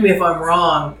 correct me if I'm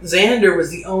wrong, Xander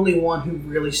was the only one who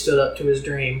really stood up to his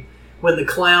dream. When the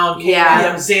clown came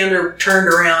at him, Xander turned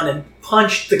around and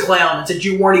punched the clown and said,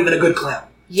 you weren't even a good clown.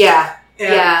 Yeah.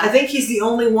 And I think he's the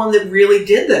only one that really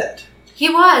did that. He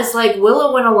was. Like,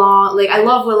 Willow went along. Like, I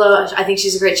love Willow. I think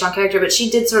she's a great strong character, but she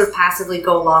did sort of passively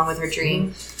go along with her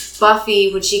dream. Mm-hmm.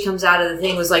 Buffy, when she comes out of the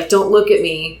thing, was like, don't look at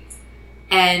me.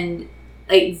 And,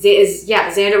 like,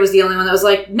 Xander was the only one that was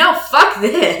like, no, fuck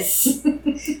this.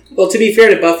 Well, to be fair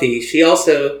to Buffy, she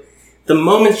also, the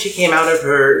moment she came out of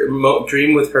her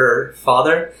dream with her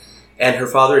father, and her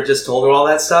father just told her all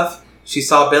that stuff, she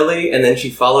saw Billy, and then she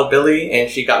followed Billy, and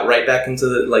she got right back into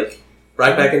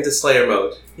back into Slayer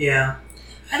mode. Yeah.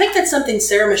 I think that's something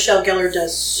Sarah Michelle Gellar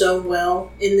does so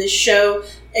well in this show,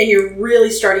 and you're really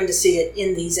starting to see it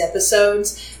in these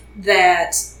episodes,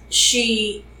 that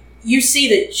you see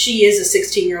that she is a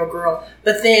 16-year-old girl,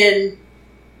 but then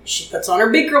she puts on her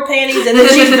big girl panties, and then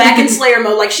she's back in Slayer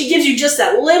mode. Like, she gives you just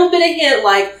that little bit of hint,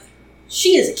 like,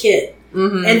 she is a kid.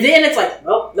 Mm-hmm. And then it's like,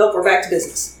 well, nope, we're back to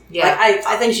business. Yeah. Like,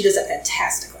 I think she does that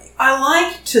fantastically. I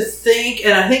like to think,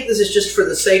 and I think this is just for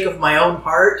the sake of my own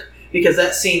heart, because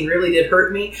that scene really did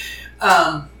hurt me.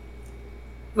 My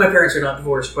parents are not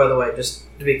divorced, by the way, just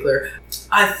to be clear.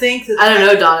 I think that... I don't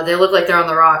know, Donna. They look like they're on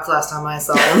the rocks last time I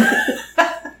saw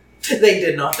them. They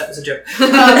did not. That was a joke.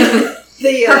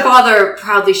 Her father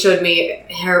proudly showed me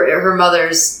her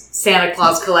mother's Santa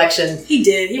Claus collection. He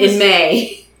did. In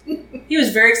May. He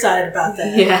was very excited about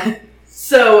that. Yeah.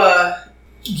 So,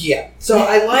 yeah. So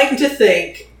I like to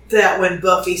think that when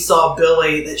Buffy saw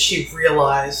Billy, that she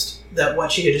realized that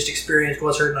what she had just experienced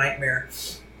was her nightmare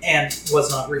and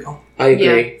was not real. I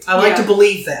agree. I like to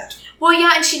believe that. Well,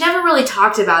 yeah, and she never really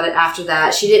talked about it after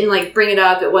that. She didn't, like, bring it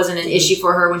up. It wasn't an issue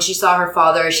for her. When she saw her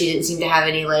father, she didn't seem to have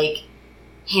any, like,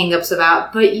 hang-ups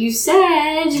about, but you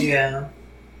said... Yeah.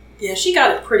 Yeah, she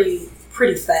got it pretty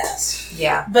fast.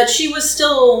 Yeah. But she was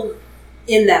still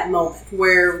in that moment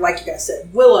where, like you guys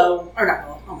said, Willow, or not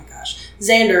Willow, oh my gosh,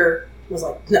 Xander was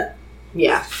like, no.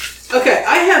 Yeah. Okay,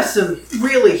 I have some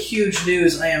really huge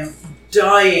news I am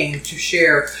dying to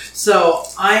share. So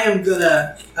I am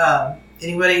gonna...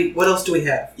 anybody, what else do we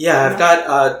have? Yeah, I've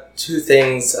got two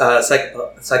things,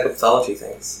 psychopathology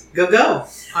things. Go.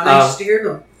 I'm anxious to hear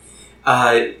them.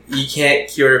 You can't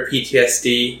cure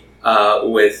PTSD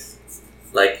with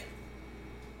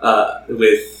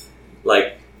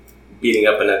beating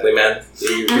up an ugly man.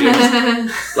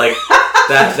 Like,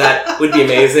 that would be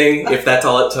amazing if that's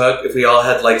all it took. If we all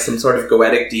had, like, some sort of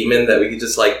goetic demon that we could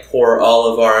just, like, pour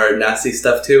all of our nasty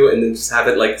stuff to and then just have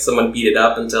it, like, someone beat it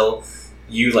up until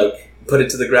you, like, put it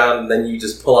to the ground and then you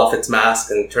just pull off its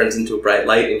mask and it turns into a bright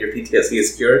light and your PTSD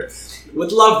is cured.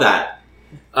 Would love that.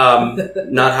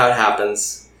 Not how it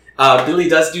happens. Billy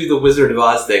does do the Wizard of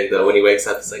Oz thing, though, when he wakes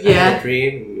up. He's like, I had a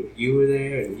dream, and you were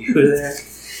there, and you were there.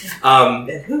 And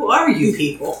who are you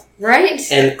people? Right?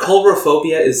 And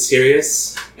colrophobia is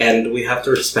serious, and we have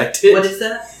to respect it. What is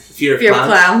that? Fear of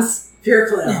clowns. Fear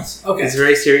of clowns. Okay. It's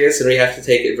very serious, and we have to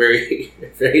take it very,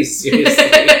 very seriously.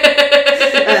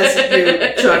 As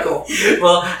you chuckle.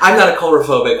 Well, I'm not a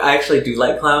colrophobic. I actually do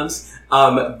like clowns.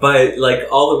 But, like,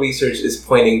 all the research is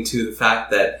pointing to the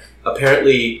fact that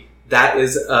apparently that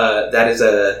is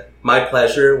my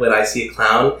pleasure when I see a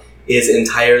clown is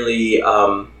entirely,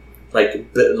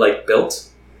 built.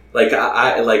 Like,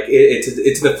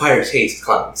 it's an acquired taste,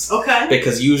 clowns. Okay.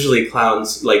 Because usually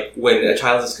clowns, like, when a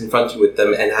child is confronted with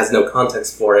them and has no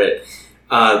context for it,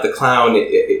 the clown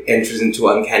enters into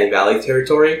uncanny valley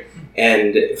territory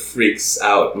and freaks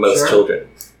out most children.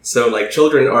 So, like,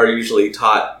 children are usually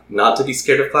taught not to be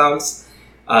scared of clowns.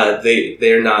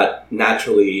 They're not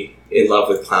naturally in love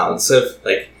with clowns. So,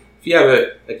 if you have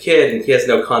a kid and he has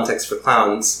no context for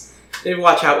clowns, maybe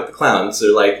watch out with the clowns,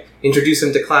 or, like, introduce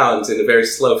him to clowns in a very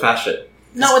slow fashion.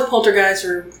 Not with Poltergeist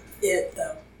or It,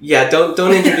 though. Yeah, don't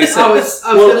introduce him. I was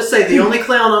going to say, the only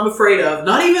clown I'm afraid of,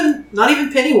 not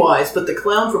even Pennywise, but the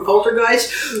clown from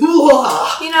Poltergeist.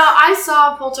 Ooh-ah. You know, I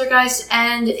saw Poltergeist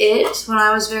and It when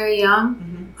I was very young.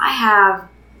 Mm-hmm. I have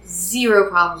zero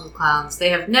problems with clowns. They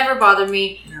have never bothered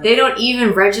me. No. They don't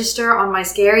even register on my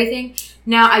scary thing.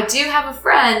 Now, I do have a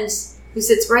friend who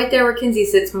sits right there where Kinsey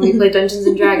sits when we play Dungeons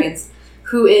 & Dragons,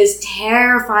 who is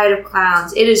terrified of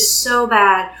clowns. It is so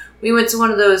bad. We went to one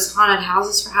of those haunted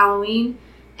houses for Halloween,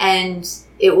 and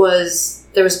there was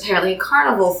apparently a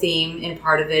carnival theme in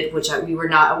part of it, which we were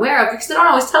not aware of, because they don't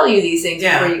always tell you these things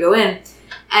before you go in.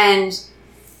 And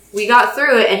we got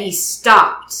through it, and he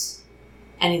stopped,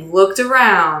 and he looked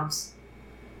around,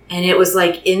 and it was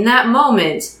like, in that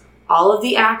moment, all of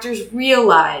the actors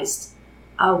realized,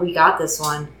 oh, we got this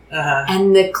one. Uh-huh.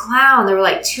 And the clown, there were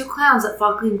like 2 clowns that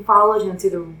fucking followed him through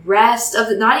the rest of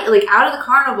the night, like out of the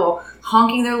carnival,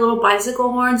 honking their little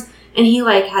bicycle horns. And he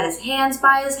like had his hands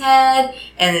by his head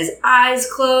and his eyes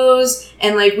closed.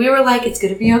 And like we were like, it's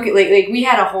gonna be okay. Like we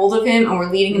had a hold of him and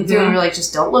we're leading him through, and we were like,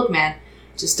 just don't look, man.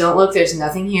 Just don't look. There's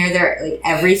nothing here. There, like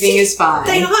everything is fine.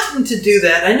 They oughtn't to do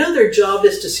that. I know their job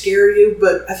is to scare you,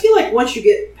 but I feel like once you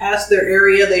get past their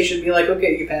area, they should be like,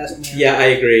 okay, you passed me. Yeah, I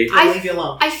agree. I'll leave you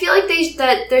alone. I feel like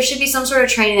that there should be some sort of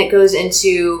training that goes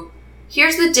into,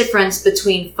 here's the difference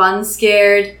between fun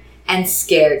scared and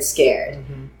scared scared.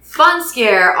 Mm-hmm. Fun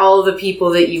scare all of the people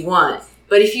that you want.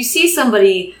 But if you see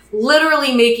somebody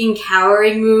literally making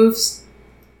cowering moves,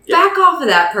 back off of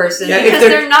that person, because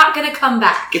they're not going to come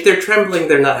back. If they're trembling,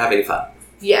 they're not having fun.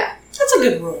 Yeah. That's a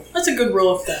good rule. That's a good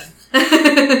rule of thumb.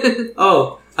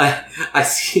 Oh, I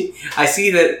see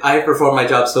that I perform my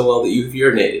job so well that you've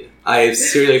urinated. I am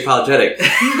serially apologetic. Let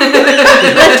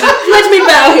let me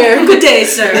bow here. Good day,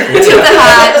 sir. Took the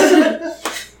hat.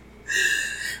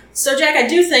 So, Jack, I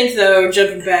do think, though,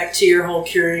 jumping back to your whole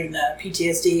curing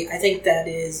PTSD, I think that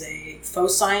is a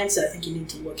faux science that I think you need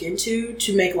to look into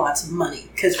to make lots of money.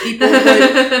 Because people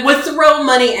would throw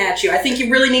money at you. I think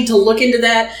you really need to look into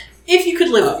that if you could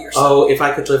live with yourself. Oh, if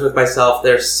I could live with myself,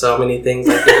 there's so many things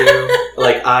I could do.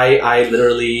 Like, I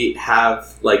literally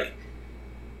have, like,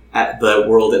 the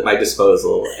world at my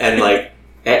disposal. And, like,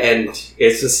 and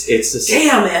it's just...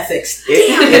 Damn ethics.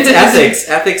 It's ethics.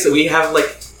 Ethics, we have,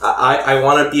 like... I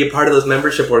want to be a part of those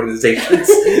membership organizations,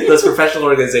 those professional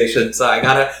organizations. So I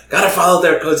gotta follow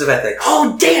their codes of ethics.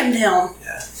 Oh, damn them!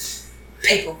 Yeah.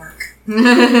 Paperwork.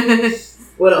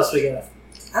 What else we got?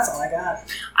 That's all I got.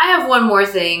 I have one more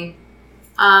thing.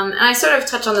 And I sort of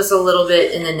touch on this a little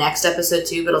bit in the next episode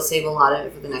too, but I'll save a lot of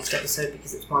it for the next episode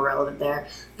because it's more relevant there.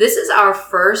 This is our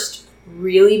first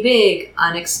really big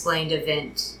unexplained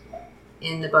event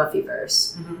in the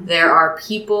Buffyverse. Mm-hmm. There are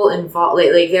people involved,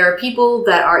 like there are people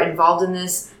that are involved in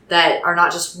this that are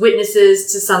not just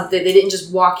witnesses to something. They didn't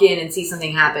just walk in and see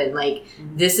something happen. Like,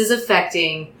 this is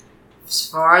affecting, as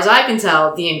far as I can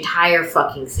tell, the entire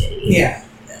fucking city. Yeah.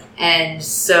 And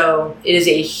so it is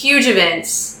a huge event.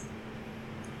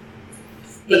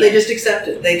 But they just accept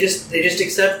it. They just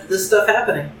accept this stuff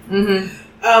happening.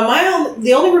 Mm-hmm.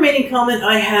 The only remaining comment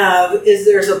I have is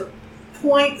there's a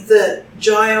point that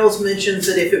Giles mentions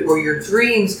that if it were your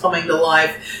dreams coming to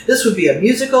life, this would be a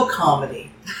musical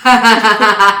comedy.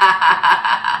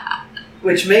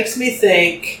 Which makes me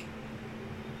think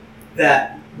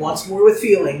that Once More with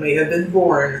Feeling may have been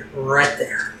born right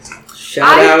there.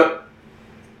 Shout out.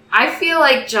 I feel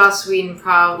like Joss Whedon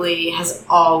probably has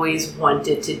always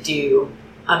wanted to do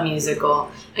a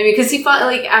musical. I mean, because he felt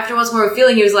like after Once More with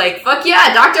Feeling, he was like, fuck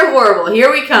yeah, Dr. Horrible,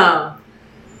 here we come.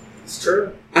 It's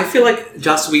true. I feel like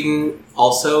Joss Whedon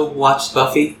also watched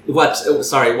Xena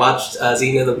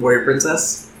the Warrior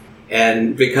Princess.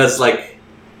 And because, like,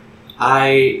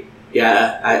 I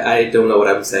don't know what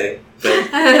I'm saying.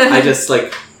 But I just,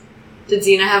 like... Did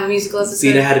Xena have a musical episode?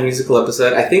 Xena had a musical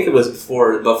episode. I think it was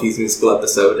before Buffy's musical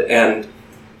episode. And,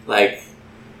 like,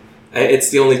 it's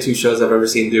the only two shows I've ever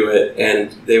seen do it.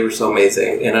 And they were so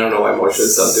amazing. And I don't know why more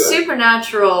shows don't do it.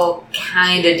 Supernatural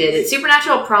kind of did it.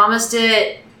 Supernatural promised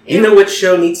it. You know which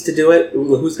show needs to do it?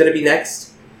 Who's going to be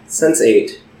next?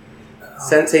 Sense8.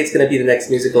 Sense8's going to be the next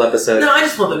musical episode. No, I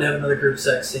just want them to have another group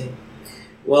sex scene.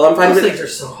 Well, I'm fine Those with things are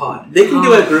so hot. They can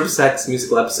do a group sex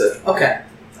musical episode. Okay.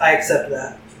 I accept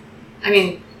that. I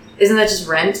mean, isn't that just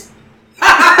Rent?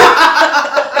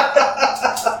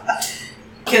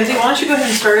 Kenzie, why don't you go ahead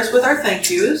and start us with our thank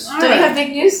yous? Don't you have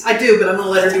big news? I do, but I'm going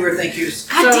to let her do her thank yous.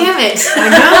 God damn it. I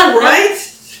know, right?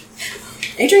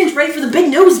 Adrian's ready for the big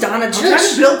news, Donna. I'm trying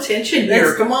to build tension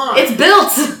here. Come on. It's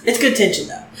built. It's good tension,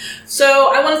 though.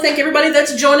 So I want to thank everybody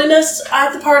that's joining us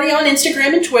at the party on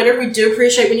Instagram and Twitter. We do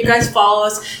appreciate when you guys follow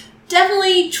us.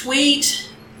 Definitely tweet,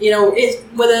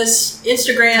 with us.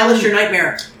 Instagram. Tell us your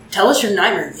nightmare. Tell us your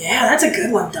nightmare. Yeah, that's a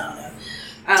good one, Donna.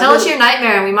 Tell us your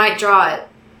nightmare and we might draw it.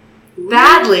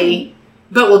 Badly,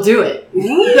 but we'll do it.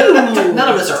 None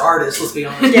of us are artists, let's be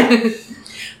honest. Yeah.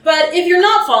 But if you're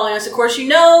not following us, of course,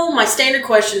 my standard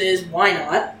question is, why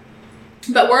not?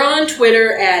 But we're on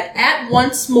Twitter at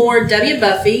Once More W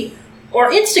Buffy,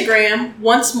 or Instagram,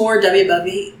 Once More W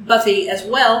Buffy as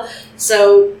well.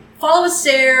 So follow us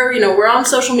there. We're on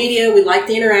social media. We like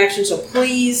the interaction, so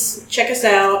please check us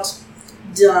out.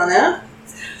 Donna,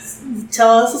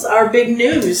 tell us our big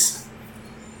news.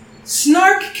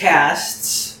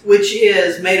 Snarkcasts, which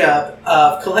is made up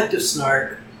of Collective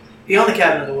Snark, Beyond the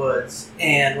Cabin in the Woods,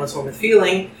 and Once More with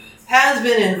Feeling, has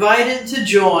been invited to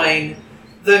join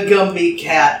the Gumby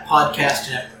Cat Podcast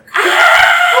Network. I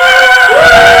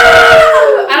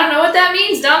don't know what that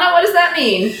means. Donna, what does that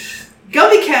mean?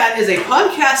 Gumby Cat is a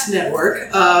podcast network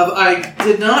of, I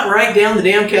did not write down the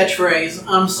damn catchphrase.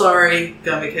 I'm sorry,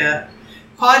 Gumby Cat.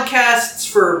 Podcasts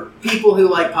for people who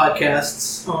like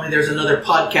podcasts. Only there's another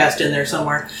podcast in there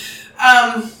somewhere.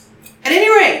 At any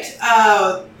rate,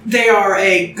 they are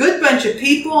a good bunch of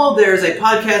people. There's a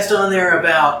podcast on there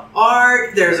about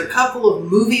art. There's a couple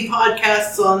of movie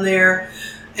podcasts on there,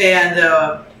 and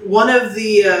one of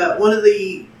the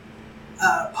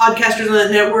podcasters on that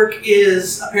network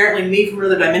is apparently me from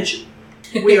another dimension.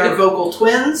 We are vocal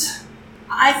twins.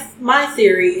 My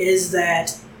theory is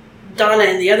that Donna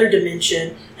in the other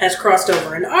dimension has crossed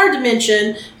over in our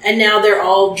dimension, and now they're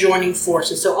all joining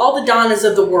forces. So all the Donnas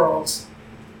of the world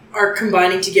are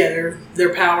combining together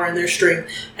their power and their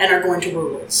strength and are going to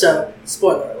rule it. So,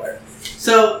 spoiler alert.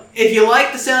 So, if you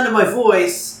like the sound of my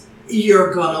voice,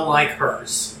 you're gonna like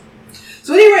hers.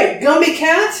 So, at any rate, Gumby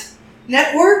Cat,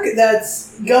 Network.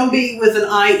 That's Gumby with an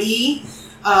IE,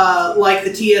 like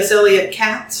the T.S. Eliot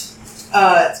cat.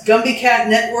 It's Gumby Cat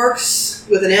Networks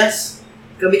with an S.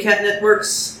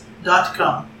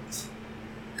 GumbyCatNetworks.com.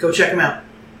 Go check them out.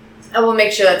 And we'll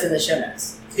make sure that's in the show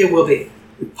notes. It will be.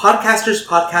 Podcasters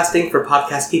podcasting for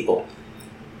podcast people.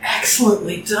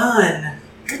 Excellently done.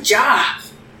 Good job.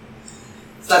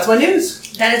 So that's my news.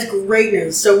 That is great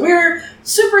news. So we're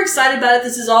super excited about it.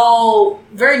 This is all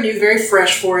very new, very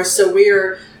fresh for us. So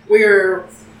we're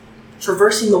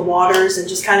traversing the waters and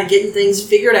just kind of getting things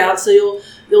figured out. So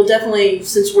you'll definitely,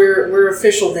 since we're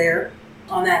official there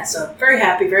on that. So very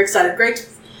happy, very excited. Great.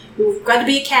 We're glad to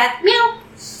be a cat. Meow.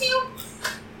 Meow.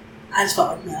 I just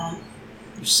felt like meowing.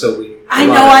 You're so weird. I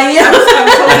know I am.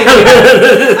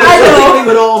 I know we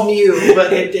would all mew,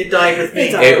 but it died with me.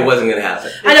 It wasn't going to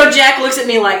happen. I know Jack looks at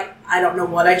me like, I don't know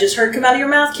what I just heard come out of your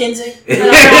mouth, Kinsey.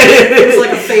 It was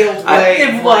like a failed way.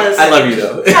 It was. I love you,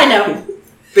 though. I know.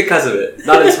 Because of it,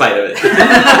 not in spite of it.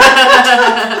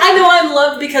 I know I'm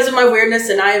loved because of my weirdness,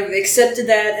 and I have accepted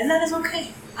that, and that is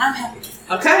okay. I'm happy with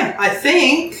that. Okay, I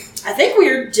think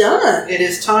we're done. it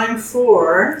is time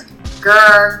for...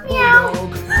 Grr.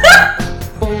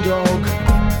 Bulldog,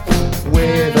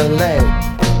 we're the lead,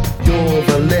 you're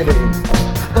the living.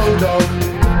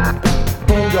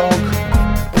 Bulldog,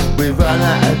 we run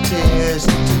out of tears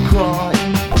to cry.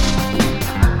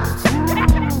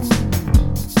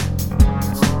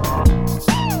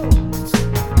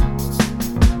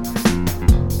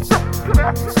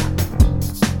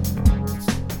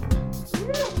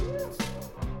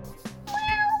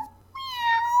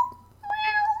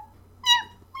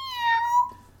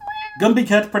 Gumby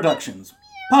Cat Productions.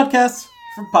 Podcasts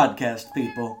for podcast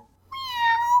people.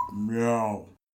 Meow.